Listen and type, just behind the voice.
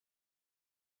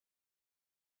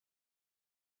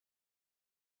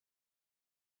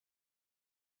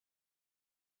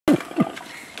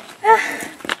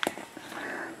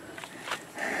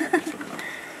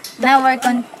Now we're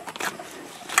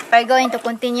going to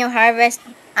continue harvest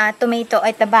tomato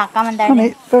at the back. Come on, darling.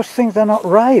 Honey, those things are not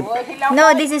ripe.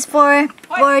 No, this is for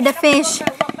the fish.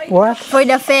 What? For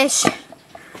the fish.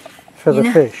 For the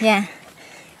fish? Yeah.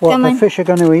 What, Come the on. fish are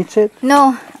going to eat it?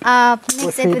 No,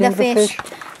 mix We're it with the feeding fish.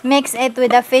 Mix it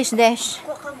with the fish dish.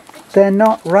 They're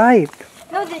not ripe.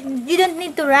 No, you don't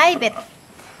need to ripe it.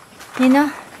 You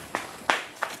know?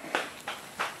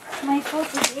 My foot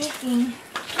is aching.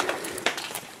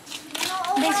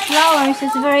 These flowers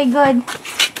is very good.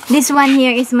 This one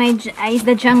here is is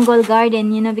the jungle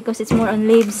garden, you know, because it's more on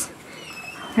leaves.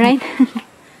 Right?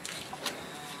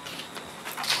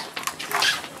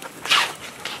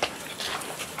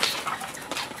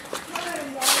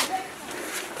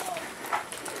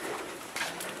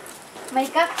 My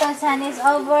cactus hand is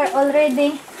over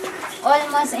already,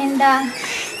 almost in the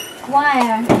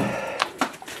wire.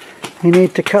 You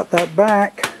need to cut that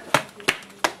back.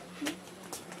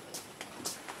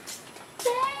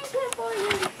 Thank you for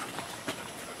you.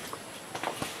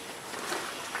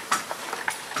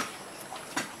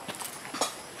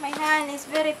 My hand is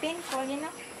very painful, you know.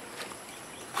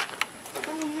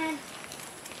 Come on, hand.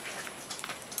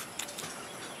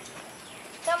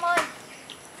 Come on.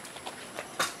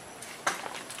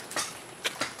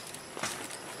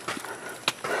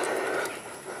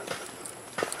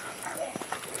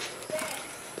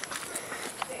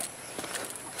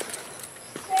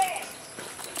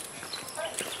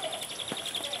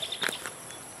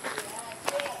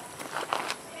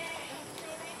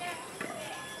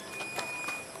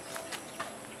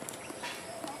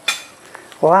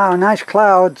 Wow, nice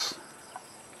clouds.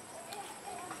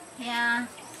 Yeah.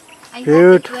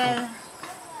 Beautiful.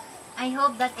 I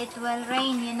hope that it will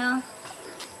rain, you know.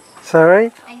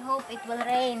 Sorry? I hope it will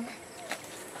rain.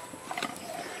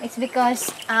 It's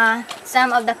because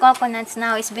some of the coconuts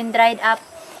now is been dried up.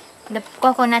 The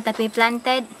coconut that we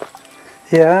planted.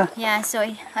 Yeah. Yeah, so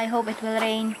I hope it will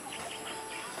rain.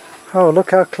 Oh,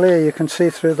 look how clear you can see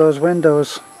through those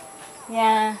windows.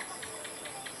 Yeah.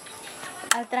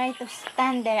 I'll try to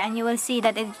stand there and you will see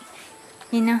that it,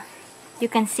 you know, you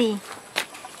can see.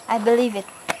 I believe it.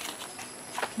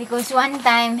 Because one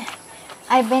time,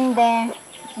 I've been there,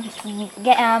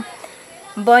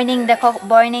 burning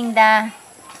the,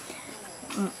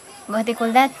 what do you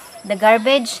call that? The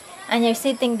garbage. And you're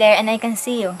sitting there and I can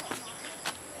see you.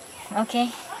 Okay?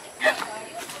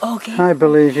 Okay. I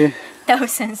believe you.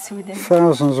 Thousands wouldn't.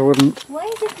 Thousands wouldn't. Why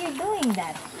is it you doing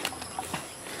that?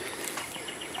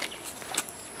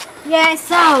 Yeah,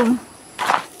 so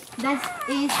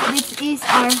this is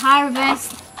our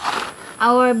harvest.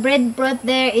 Our breadfruit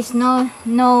there is no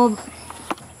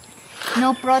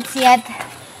fruits yet.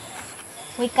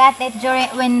 We cut it during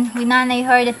when Nanay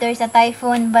heard that there's a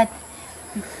typhoon, but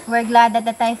we're glad that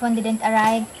the typhoon didn't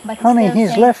arrive. But it's Honey,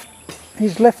 still safe.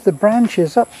 he's left the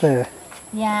branches up there.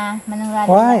 Yeah,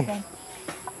 Why?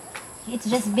 It's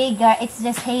just bigger. It's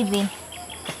just heavy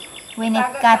when it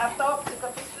cut.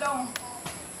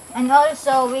 And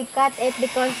also we cut it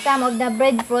because some of the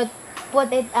breadfruit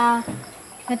put it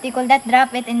what do you call that?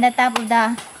 Drop it in the top of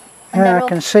the Yeah, I roof.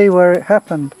 can see where it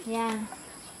happened. Yeah.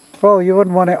 Well, you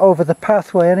wouldn't want it over the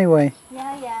pathway anyway.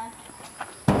 Yeah.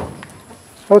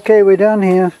 Okay, we're done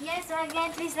here. Yes, so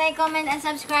again, please like, comment, and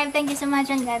subscribe. Thank you so much,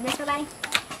 and God bless you. Bye.